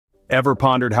Ever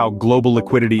pondered how global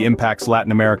liquidity impacts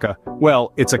Latin America?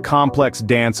 Well, it's a complex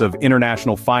dance of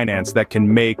international finance that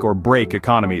can make or break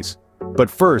economies. But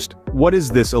first, what is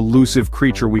this elusive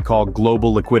creature we call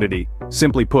global liquidity?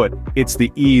 Simply put, it's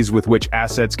the ease with which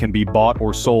assets can be bought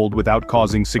or sold without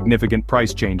causing significant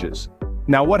price changes.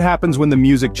 Now, what happens when the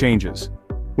music changes?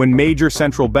 When major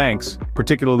central banks,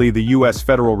 particularly the US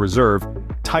Federal Reserve,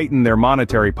 tighten their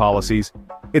monetary policies,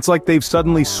 it's like they've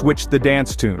suddenly switched the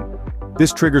dance tune.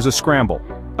 This triggers a scramble,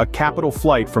 a capital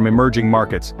flight from emerging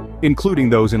markets, including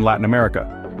those in Latin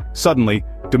America. Suddenly,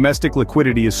 domestic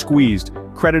liquidity is squeezed,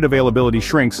 credit availability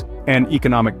shrinks, and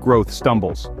economic growth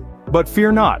stumbles. But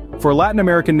fear not, for Latin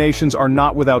American nations are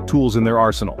not without tools in their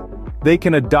arsenal. They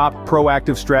can adopt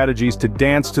proactive strategies to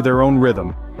dance to their own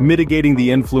rhythm, mitigating the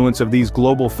influence of these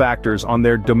global factors on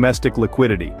their domestic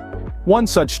liquidity. One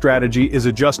such strategy is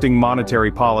adjusting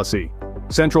monetary policy.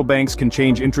 Central banks can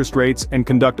change interest rates and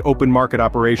conduct open market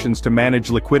operations to manage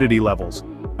liquidity levels.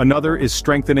 Another is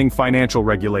strengthening financial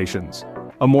regulations.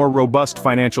 A more robust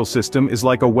financial system is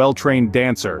like a well-trained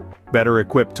dancer, better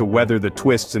equipped to weather the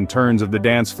twists and turns of the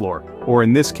dance floor, or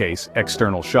in this case,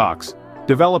 external shocks.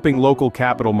 Developing local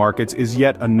capital markets is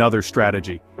yet another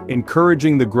strategy.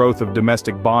 Encouraging the growth of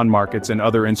domestic bond markets and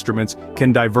other instruments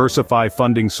can diversify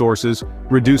funding sources,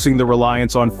 reducing the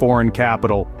reliance on foreign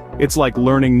capital. It's like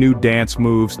learning new dance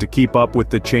moves to keep up with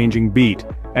the changing beat.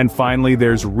 And finally,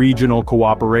 there's regional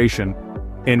cooperation.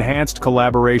 Enhanced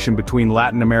collaboration between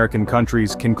Latin American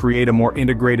countries can create a more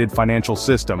integrated financial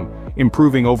system,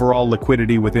 improving overall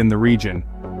liquidity within the region.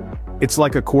 It's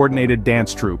like a coordinated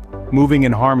dance troupe, moving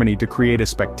in harmony to create a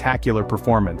spectacular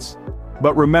performance.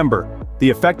 But remember, the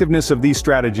effectiveness of these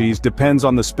strategies depends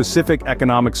on the specific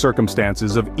economic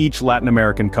circumstances of each Latin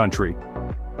American country.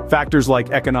 Factors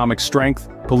like economic strength,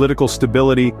 political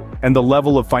stability, and the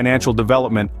level of financial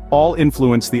development all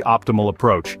influence the optimal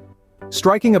approach.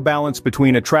 Striking a balance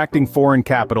between attracting foreign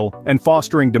capital and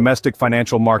fostering domestic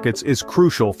financial markets is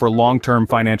crucial for long-term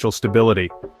financial stability.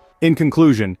 In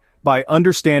conclusion, by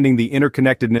understanding the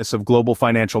interconnectedness of global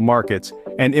financial markets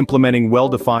and implementing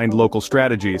well-defined local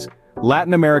strategies,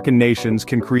 Latin American nations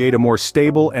can create a more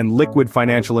stable and liquid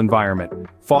financial environment,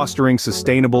 fostering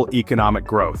sustainable economic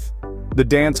growth. The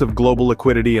dance of global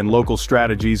liquidity and local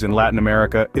strategies in Latin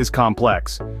America is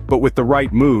complex, but with the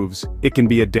right moves, it can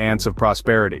be a dance of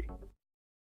prosperity.